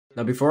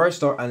Now before I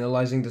start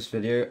analyzing this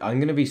video, I'm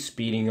gonna be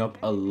speeding up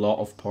a lot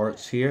of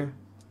parts here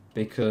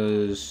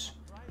because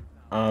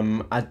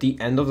at the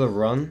end of the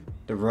run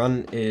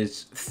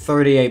is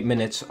 38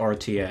 minutes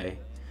RTA.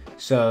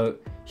 So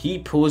he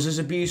pauses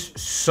abuse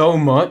so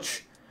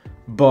much,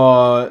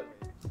 but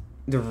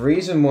the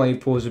reason why he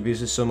pause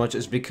abuses so much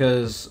is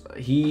because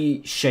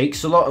he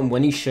shakes a lot, and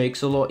when he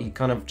shakes a lot, he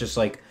kind of just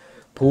like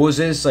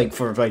pauses like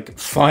for like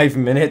 5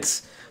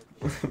 minutes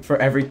for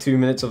every 2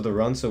 minutes of the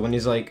run. So when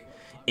he's like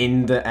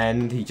in the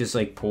end, he just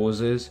like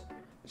pauses.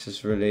 It's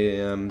just really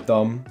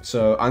dumb.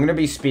 So I'm gonna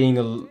be speeding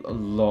a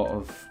lot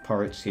of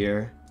parts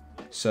here.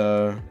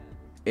 So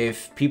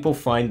if people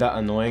find that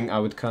annoying, I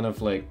would kind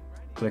of like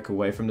click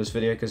away from this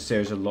video because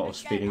there's a lot of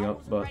speeding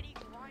up, but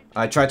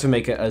I try to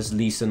make it as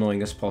least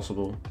annoying as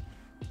possible.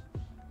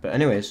 But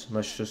anyways,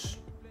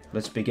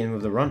 let's begin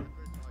with the run.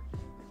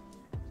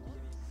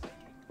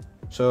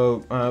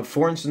 So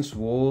 4 instance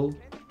wall,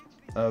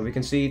 we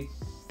can see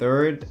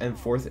 3rd and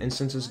 4th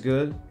instance is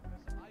good.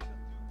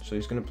 So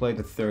he's gonna play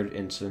the 3rd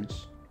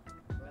instance.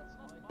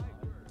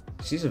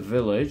 He sees a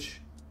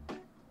village.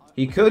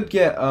 He could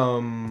get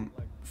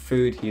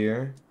food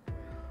here.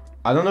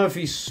 I don't know if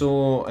he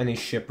saw any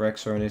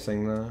shipwrecks or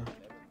anything there.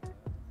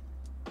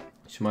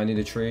 Just might need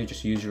a tree,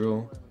 just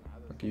usual,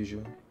 like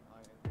usual.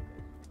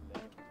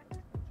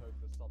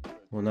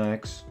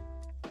 1x.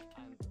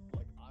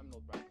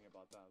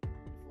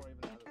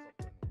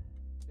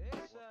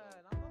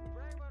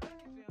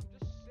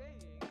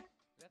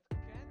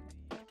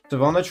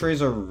 Savannah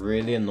trees are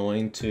really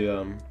annoying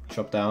to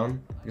chop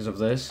down because of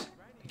this.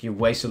 Like you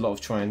waste a lot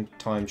of time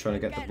trying to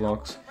get the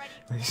blocks.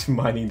 He's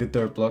mining the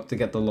dirt block to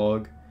get the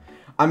log.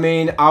 I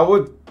mean, I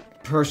would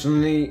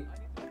personally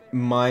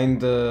mine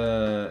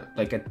the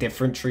like a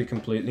different tree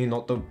completely,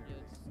 not the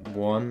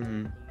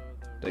one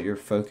that you're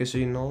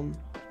focusing on.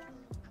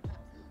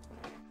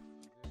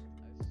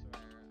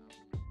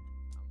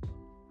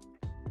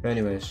 But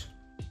anyways,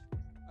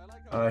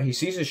 he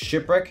sees a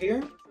shipwreck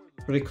here,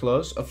 pretty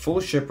close, a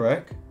full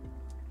shipwreck.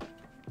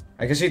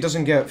 I guess he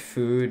doesn't get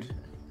food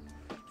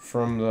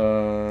from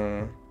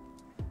the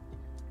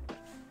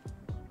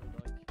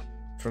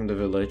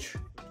village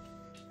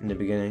in the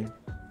beginning,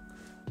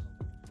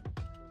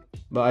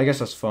 but I guess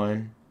that's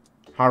fine.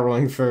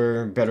 Harrowing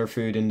for better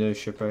food in the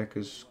shipwreck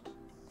is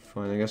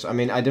fine, I guess. I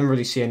mean, I didn't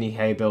really see any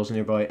hay bales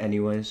nearby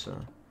anyway, so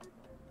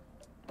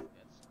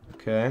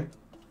okay.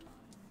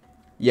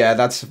 Yeah,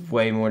 that's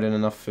way more than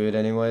enough food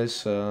anyways,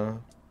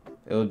 so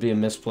it would be a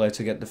misplay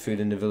to get the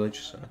food in the village,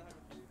 so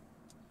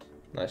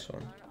nice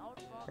one.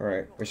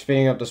 Alright, we're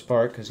speeding up this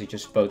part because he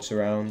just boats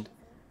around.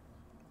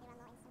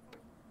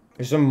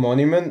 There's a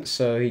monument,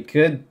 so he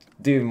could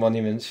do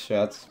monument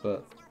shots,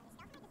 but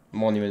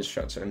monument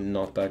shots are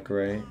not that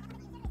great.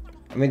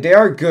 I mean, they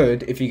are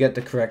good if you get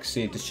the correct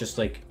seed. It's just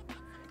like,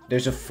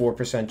 there's a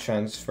 4%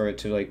 chance for it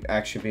to like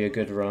actually be a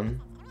good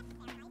run.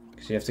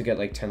 Because you have to get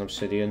like 10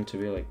 obsidian to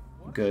be like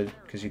good,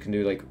 because you can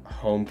do like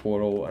home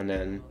portal and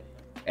then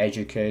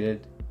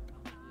educated.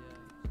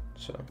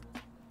 So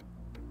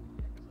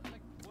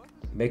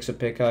makes a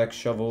pickaxe,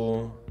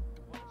 shovel,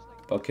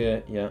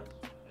 bucket, yeah.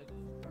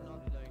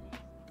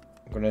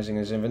 Organizing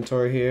his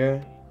inventory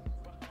here.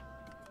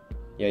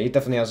 Yeah, he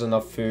definitely has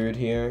enough food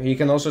here. He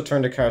can also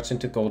turn the carrots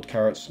into gold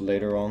carrots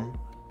later on.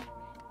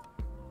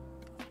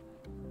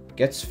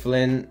 Gets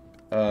flint,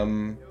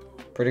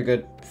 pretty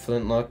good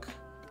flint luck.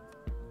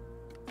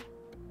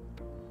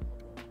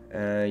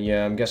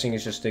 Yeah, I'm guessing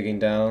he's just digging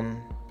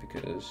down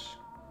because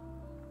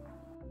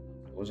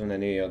there wasn't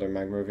any other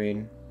magma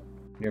ravine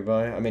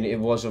nearby. I mean, it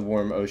was a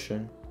warm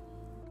ocean,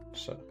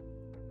 so.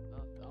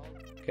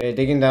 Okay,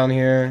 digging down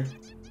here.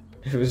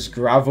 It was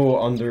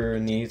gravel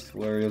underneath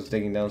where he was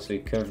digging down, so he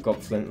could have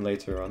got flint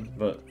later on,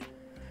 but,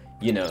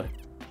 you know,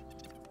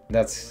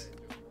 that's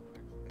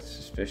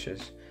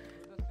suspicious.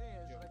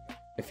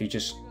 If he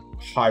just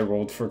high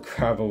rolled for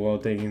gravel while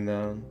digging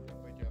down.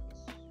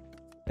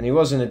 And he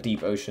was in a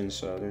deep ocean,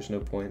 so there's no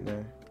point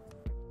there.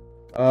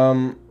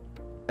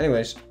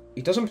 Anyways,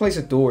 he doesn't place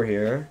a door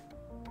here.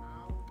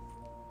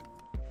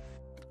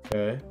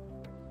 Okay.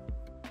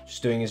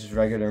 Just doing his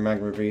regular mag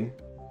ravine.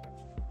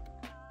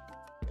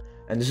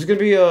 And this is gonna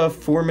be a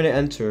 4-minute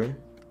enter.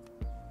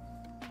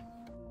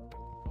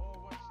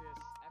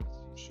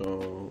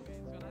 So,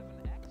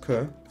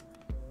 okay.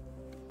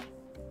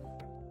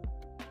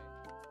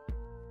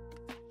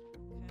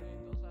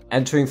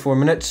 Entering 4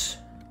 minutes.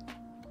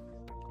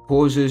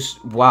 Pauses.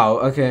 Wow,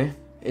 okay.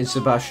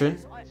 Insta Bastion.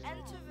 I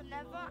enter the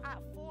Nether at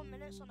 4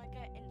 minutes and I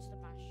get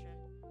Insta Bastion.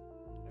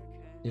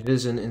 Okay. It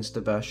is an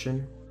Insta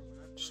Bastion.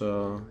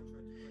 So,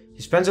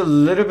 he spends a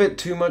little bit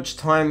too much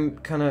time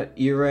kind of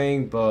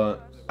E-raying,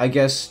 but I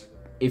guess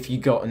if you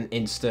got an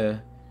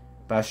Insta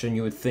Bastion,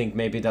 you would think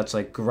maybe that's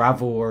like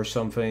gravel or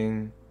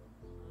something.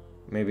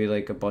 Maybe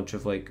like a bunch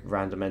of like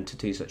random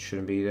entities that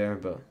shouldn't be there,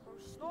 but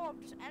Stop,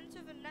 just enter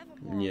the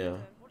Nether. yeah.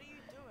 What are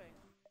you doing?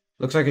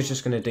 Looks like it's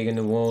just gonna dig in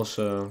the wall,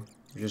 so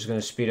we're just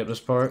gonna speed up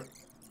this part.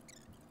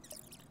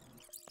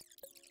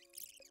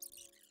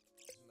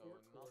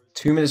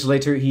 2 minutes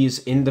later, he's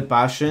in the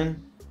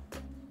Bastion.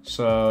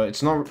 So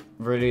it's not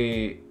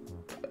really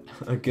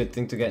a good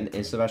thing to get an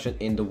insta-bastion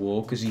in the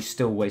wall because you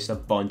still waste a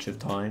bunch of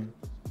time.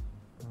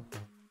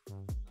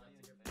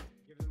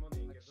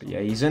 But yeah,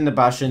 he's in the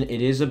bastion.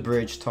 It is a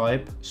bridge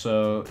type,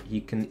 so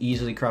he can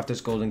easily craft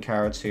his golden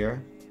carrots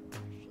here.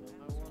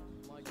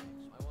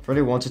 If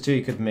really wanted to,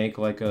 he could make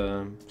like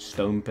a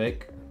stone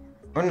pick.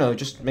 Or no,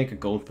 just make a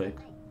gold pick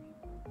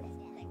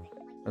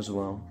as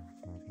well.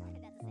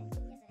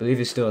 I believe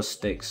he still has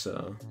sticks,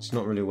 so it's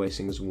not really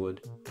wasting his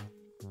wood.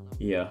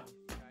 Yeah.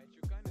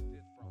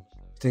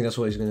 I think that's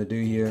what he's gonna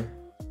do here.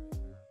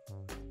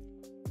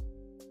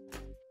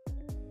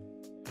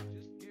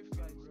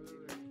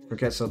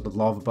 Forgets that the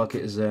lava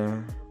bucket is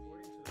there.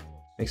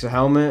 Makes a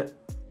helmet.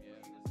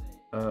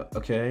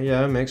 Okay,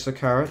 yeah, makes the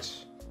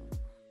carrots.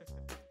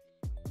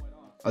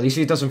 At least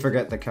he doesn't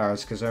forget the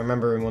carrots, because I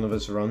remember in one of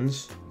his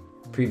runs,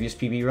 previous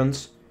PB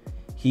runs,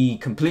 he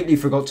completely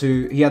forgot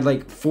to... He had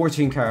like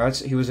 14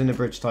 carrots, he was in the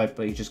bridge type,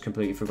 but he just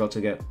completely forgot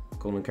to get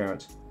golden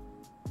carrots.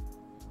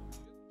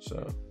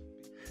 So,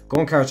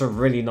 golden carrots are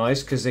really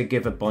nice, because they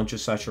give a bunch of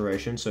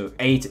saturation, so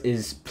 8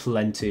 is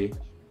plenty.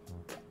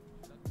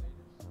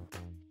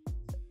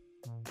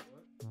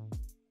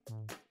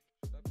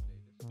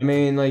 I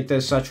mean, like,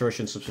 the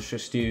saturation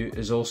substitute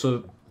is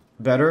also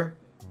better,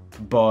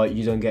 but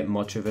you don't get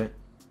much of it.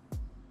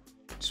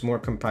 It's more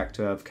compact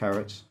to have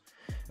carrots.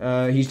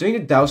 He's doing a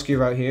Dowski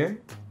route here.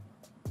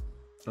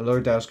 A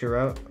lower Dowski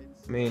route.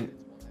 I mean,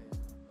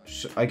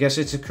 I guess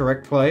it's a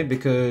correct play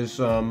because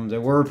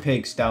there were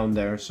pigs down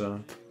there,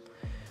 so...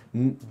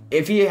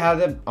 If he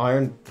had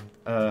an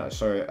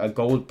a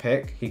gold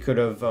pick, he could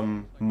have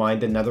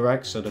mined the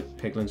netherrack so the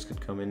piglins could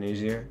come in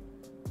easier.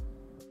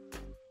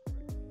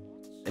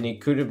 And he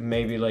could have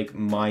maybe like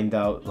mined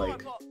out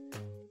like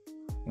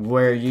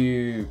where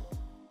you...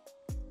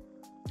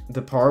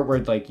 The part where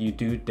like you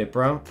do dip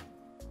route.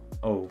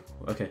 Oh,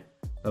 okay.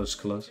 That was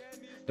close.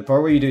 The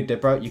part where you do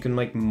dip route, you can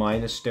like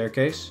mine a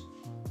staircase.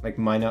 Like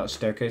mine out a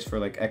staircase for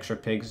like extra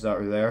pigs that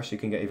are there so you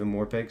can get even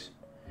more pigs.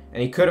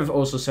 And he could have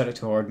also set it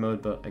to hard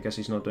mode, but I guess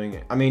he's not doing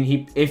it. I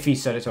mean, if he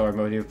set it to hard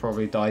mode, he would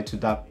probably die to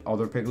that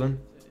other piglin.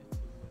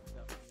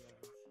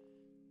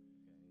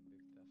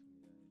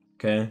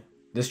 Okay.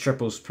 This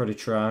triple's pretty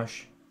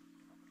trash.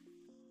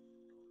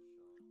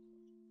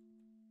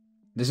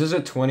 This is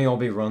a 20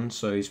 obby run,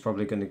 so he's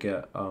probably gonna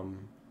get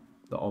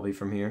the obby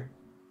from here.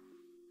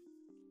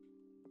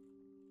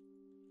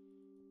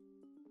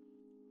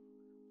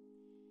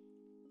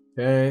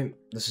 Okay,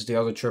 this is the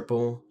other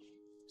triple.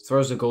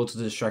 Throws the gold to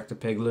distract the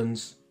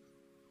piglins.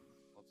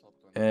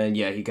 And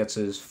yeah, he gets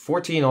his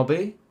 14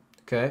 obby.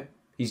 Okay,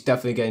 he's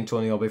definitely getting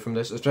 20 obby from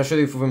this,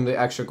 especially from the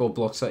extra gold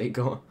blocks that he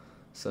got.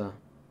 So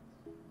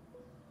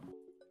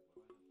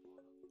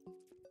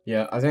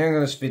yeah, I think I'm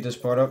gonna speed this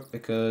part up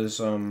because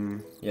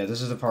yeah,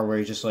 this is the part where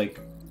he just like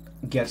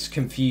gets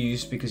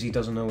confused because he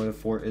doesn't know where the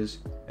fort is,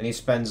 and he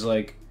spends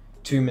like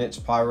 2 minutes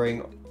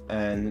pyroing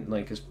and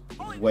like is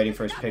waiting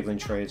for his piglin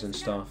trades and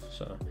stuff.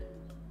 So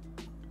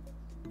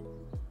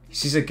he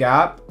sees a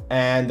gap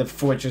and the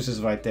fortress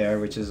is right there,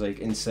 which is like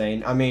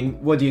insane. I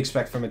mean, what do you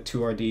expect from a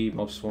 2RD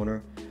mob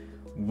spawner?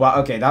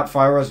 Wow, okay, that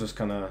fire res was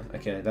kind of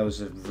okay. That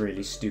was a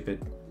really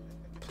stupid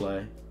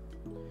play.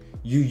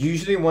 You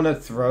usually want to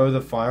throw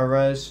the fire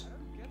res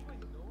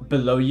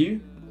below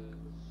you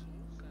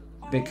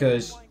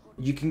because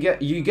you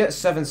get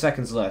 7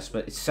 seconds less,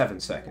 but it's 7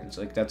 seconds.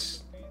 Like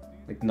that's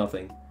like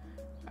nothing.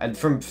 And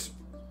from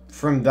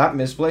that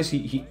misplay,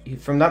 he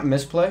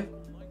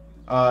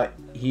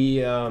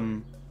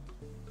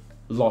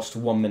lost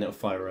 1 minute of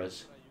fire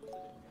res.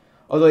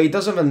 Although he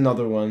does have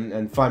another one,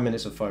 and 5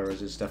 minutes of fire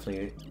res is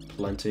definitely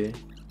plenty.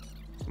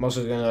 I'm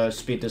also gonna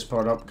speed this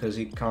part up because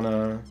he's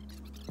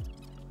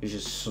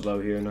just slow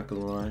here, not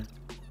gonna lie.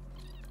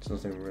 There's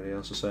nothing really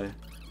else to say.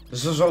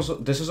 This is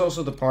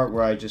also the part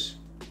where I just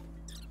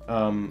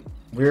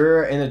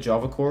we're in a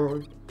Java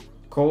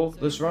call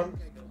this run,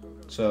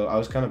 so I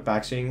was kind of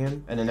backseating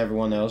him, and then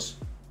everyone else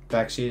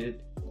backseated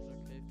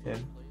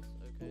him.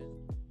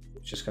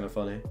 It's just kind of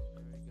funny.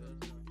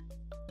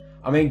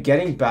 I mean,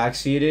 getting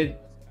backseated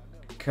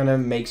kind of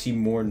makes you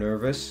more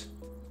nervous,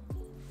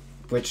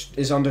 which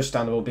is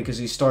understandable because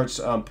he starts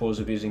pause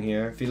abusing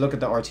here. If you look at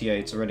the RTA,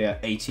 it's already at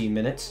 18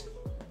 minutes.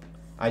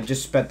 I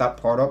just sped that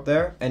part up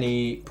there, and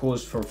he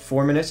paused for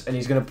 4 minutes, and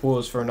he's gonna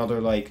pause for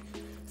another like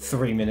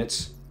 3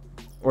 minutes,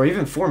 or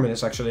even 4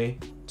 minutes actually.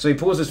 So he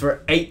pauses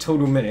for 8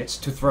 total minutes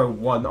to throw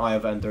 1 Eye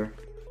of Ender.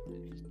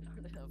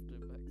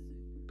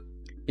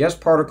 He has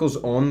particles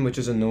on, which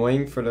is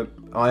annoying for the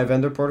Eye of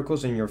Ender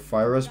particles and your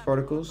fire res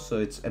particles, so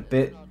it's a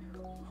bit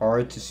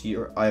hard to see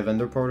your Eye of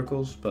Ender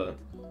particles, but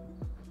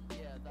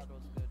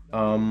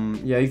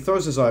yeah, he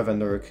throws his Eye of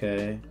Ender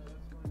okay.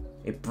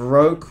 It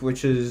broke,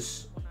 which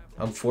is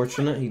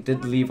unfortunate. He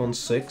did leave on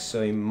 6,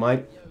 so he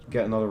might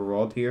get another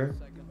rod here.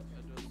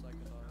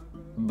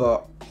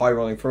 But high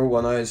rolling for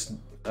 1 eye is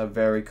a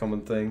very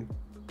common thing.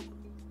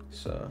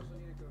 So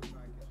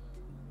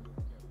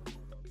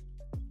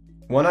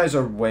 1 eyes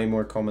are way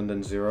more common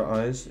than 0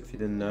 eyes, if you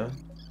didn't know.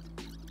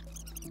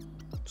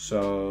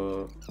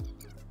 So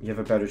you have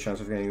a better chance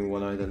of getting a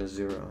 1 eye than a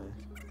 0 eye.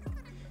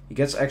 He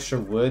gets extra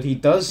wood. He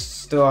does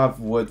still have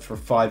wood for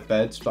 5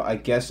 beds, but I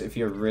guess if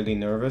you're really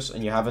nervous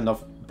and you have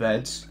enough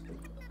beds,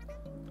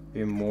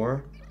 even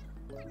more,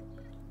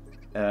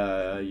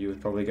 you would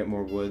probably get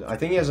more wood. I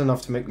think he has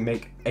enough to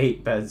make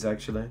 8 beds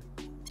actually.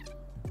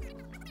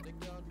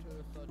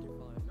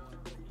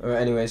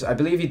 Anyways, I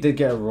believe he did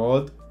get a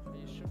rod.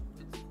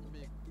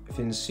 If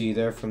you can see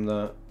there from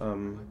the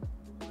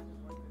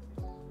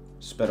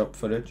sped up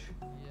footage.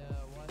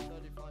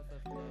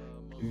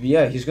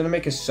 Yeah, he's gonna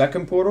make a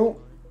second portal.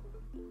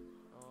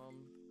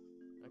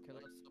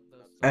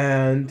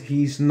 And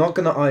he's not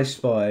gonna I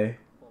Spy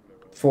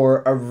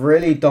for a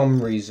really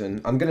dumb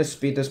reason. I'm gonna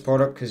speed this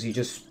part up because he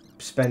just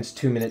spends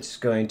 2 minutes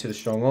going to the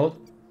stronghold.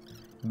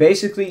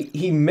 Basically,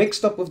 he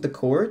mixed up with the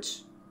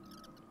chords,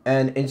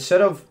 and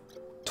instead of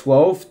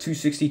 12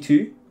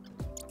 262,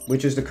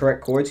 which is the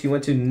correct chords, he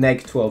went to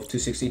neg 12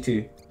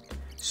 262.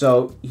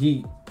 So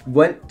he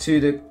went to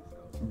the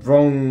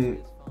wrong.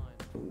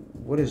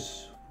 What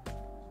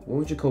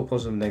would you call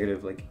positive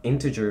negative? Like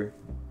integer.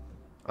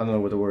 I don't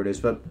know what the word is,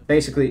 but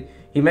basically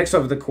he mixed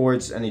up the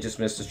chords and he just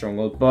missed the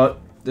stronghold. But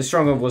the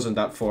stronghold wasn't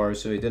that far,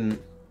 so he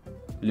didn't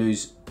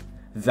lose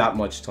that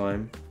much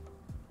time.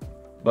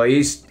 But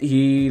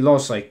he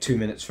lost like 2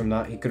 minutes from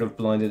that. He could have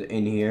blinded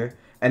in here,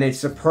 and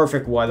it's a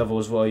perfect Y level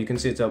as well. You can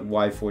see it's at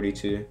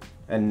Y42,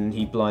 and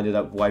he blinded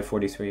at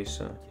Y43.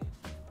 So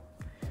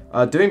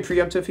doing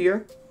preemptive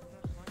here.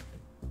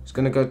 It's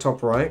gonna go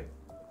top right.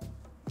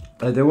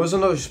 There was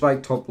another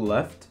spike top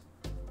left,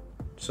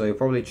 so you'll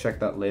probably check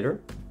that later.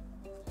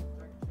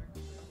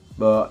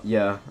 But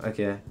yeah,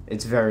 okay,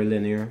 it's very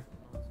linear.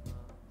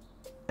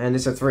 And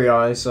it's a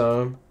 3-eye,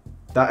 so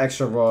that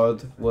extra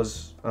rod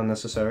was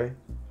unnecessary.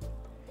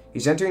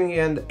 He's entering the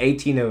end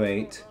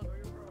 1808.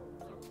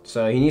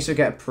 So he needs to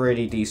get a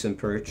pretty decent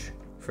perch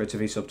for it to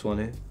be sub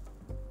 20.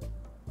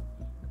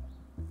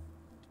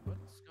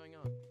 What's going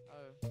on?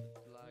 Oh, it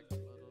lagged a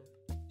little.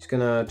 He's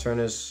gonna turn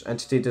his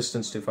entity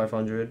distance to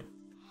 500.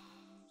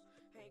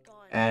 Hey guys.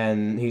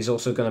 And he's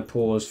also gonna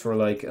pause for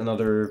like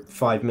another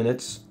 5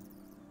 minutes.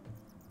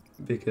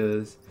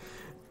 Because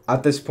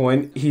at this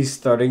point, he's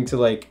starting to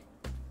like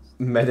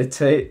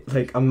meditate.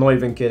 Like, I'm not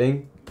even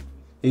kidding.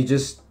 He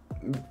just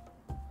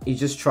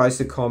tries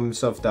to calm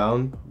himself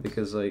down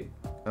because, like,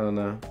 I don't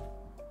know.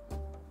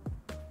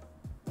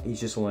 He's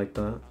just like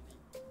that.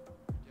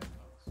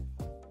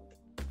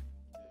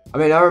 I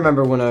mean, I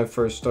remember when I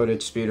first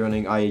started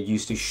speedrunning, I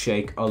used to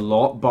shake a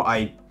lot, but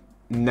I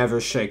never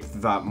shake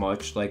that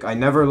much. Like, I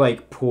never,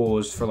 like,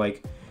 paused for,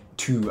 like,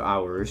 2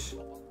 hours.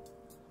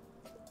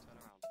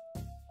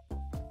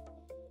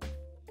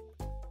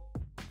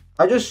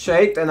 I just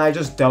shaked and I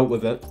just dealt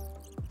with it.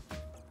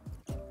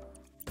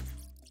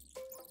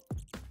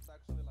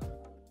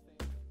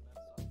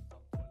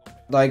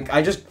 Like,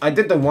 I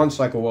did the 1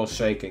 cycle while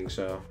shaking,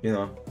 so, you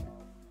know.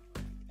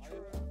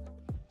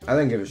 I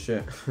didn't give a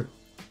shit.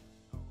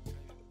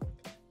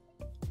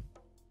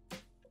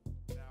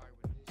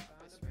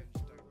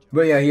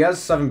 But yeah, he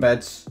has 7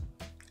 beds.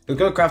 We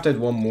could have crafted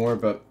 1 more,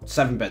 but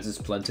 7 beds is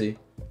plenty.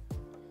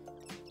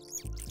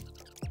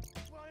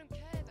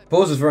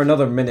 Pauses for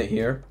another minute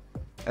here.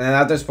 And then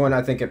at this point,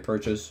 I think it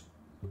perches.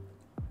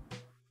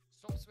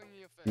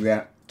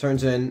 Yeah,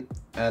 turns in,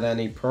 and then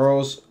he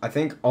pearls, I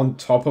think, on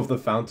top of the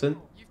fountain.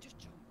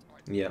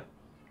 Yeah.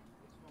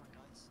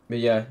 But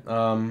yeah,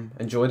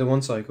 enjoy the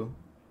 1 cycle.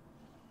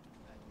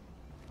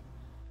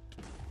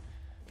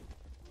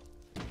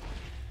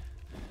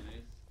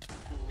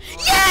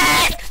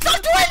 Yes!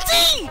 Sub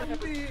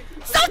 20!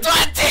 Sub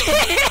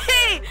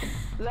 20!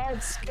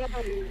 Let's go!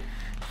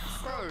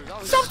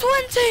 Sub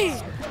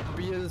 20!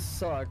 Real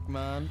suck,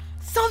 man.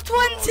 Sub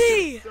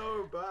 20!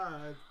 So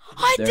bad.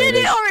 I There did it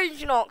it, is.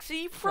 Orange Nox. Are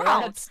you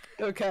proud? Let's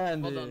go,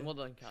 Candy. Well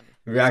done, Candy.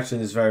 Reaction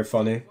is very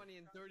funny.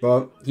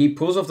 But he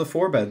pulls off the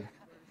 4 bed.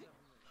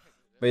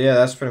 But yeah,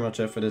 that's pretty much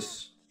it for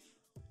this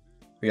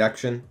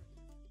reaction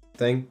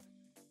thing.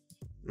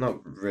 Not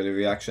really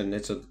reaction,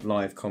 it's a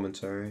live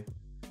commentary.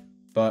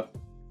 But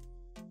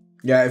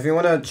yeah, if you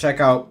want to check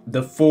out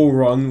the full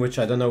run, which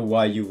I don't know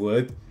why you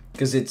would,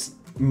 because it's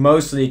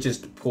mostly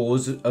just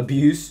pause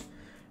abuse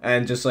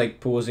and just like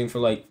pausing for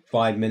like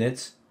 5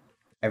 minutes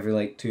every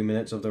like 2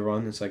 minutes of the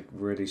run. It's like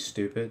really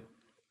stupid.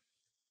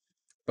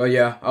 But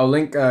yeah, I'll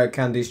link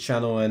Candy's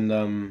channel and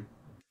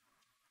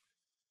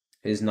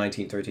his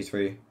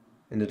 1933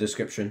 in the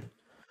description.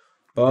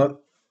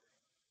 But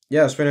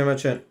yeah, that's pretty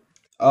much it.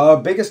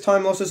 Biggest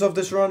time losses of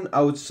this run,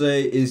 I would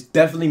say, is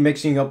definitely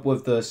mixing up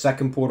with the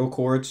second portal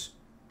chords.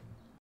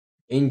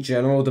 In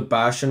general, the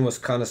Bastion was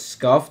kind of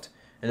scuffed,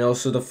 and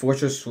also the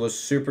Fortress was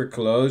super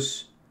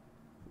close.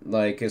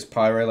 Like, his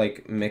Pyre,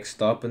 like,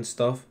 mixed up and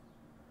stuff.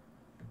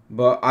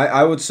 But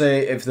I would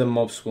say if the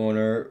mob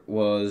spawner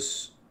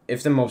was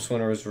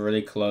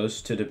really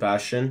close to the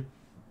Bastion,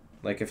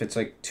 like if it's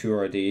like 2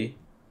 RD,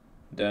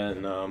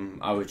 then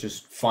I would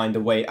just find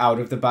a way out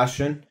of the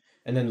Bastion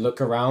and then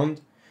look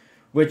around.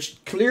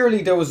 Which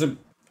clearly there was an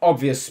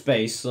obvious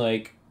space,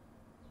 like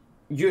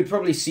you would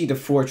probably see the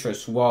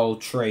fortress while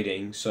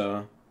trading,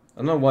 so I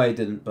don't know why I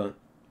didn't, but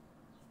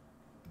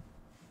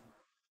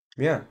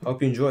yeah,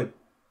 hope you enjoyed.